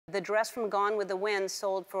The dress from Gone with the Wind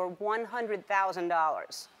sold for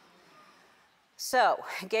 $100,000. So,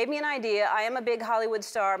 it gave me an idea. I am a big Hollywood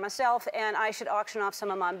star myself, and I should auction off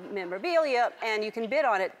some of my memorabilia, and you can bid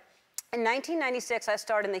on it. In 1996, I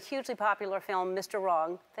starred in the hugely popular film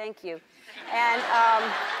Mr.Wrong. Thank you. And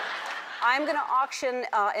I'm going to auction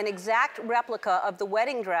an exact replica of the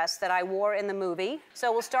wedding dress that I wore in the movie.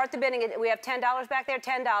 So we'll start the bidding. We have $10 back there,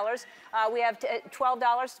 $10. We have $12,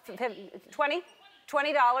 $20?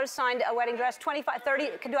 $20 signed a wedding dress, 25,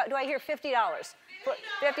 30, do I hear $50?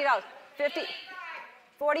 $50, 50,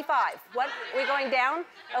 45. What, are we going down?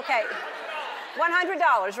 Okay,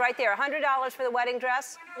 $100 right there, $100 for the wedding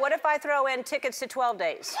dress. What if I throw in tickets to 12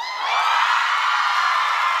 days? How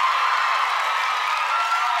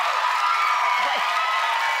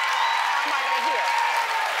am I gonna hear?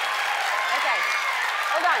 Okay,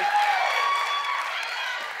 hold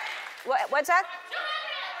on. What's that?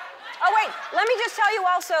 Oh, wait, let me just tell you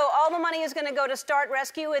also, all the money is going to go to Start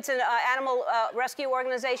Rescue. It's an animal rescue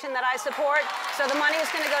organization that I support. So the money is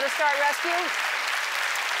going to go to Start Rescue.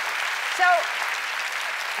 So,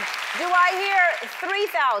 do I hear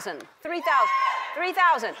 3,000? 3,000.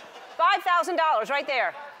 3,000. $5,000 right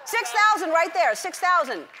there. 6,000 right there.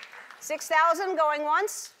 6,000. 6,000 going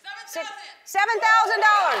once. $7,000. $7,000.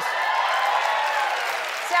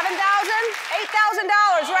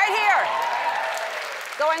 $8,000 right here.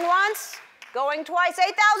 Going once, going twice, $8,000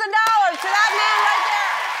 to that man right there.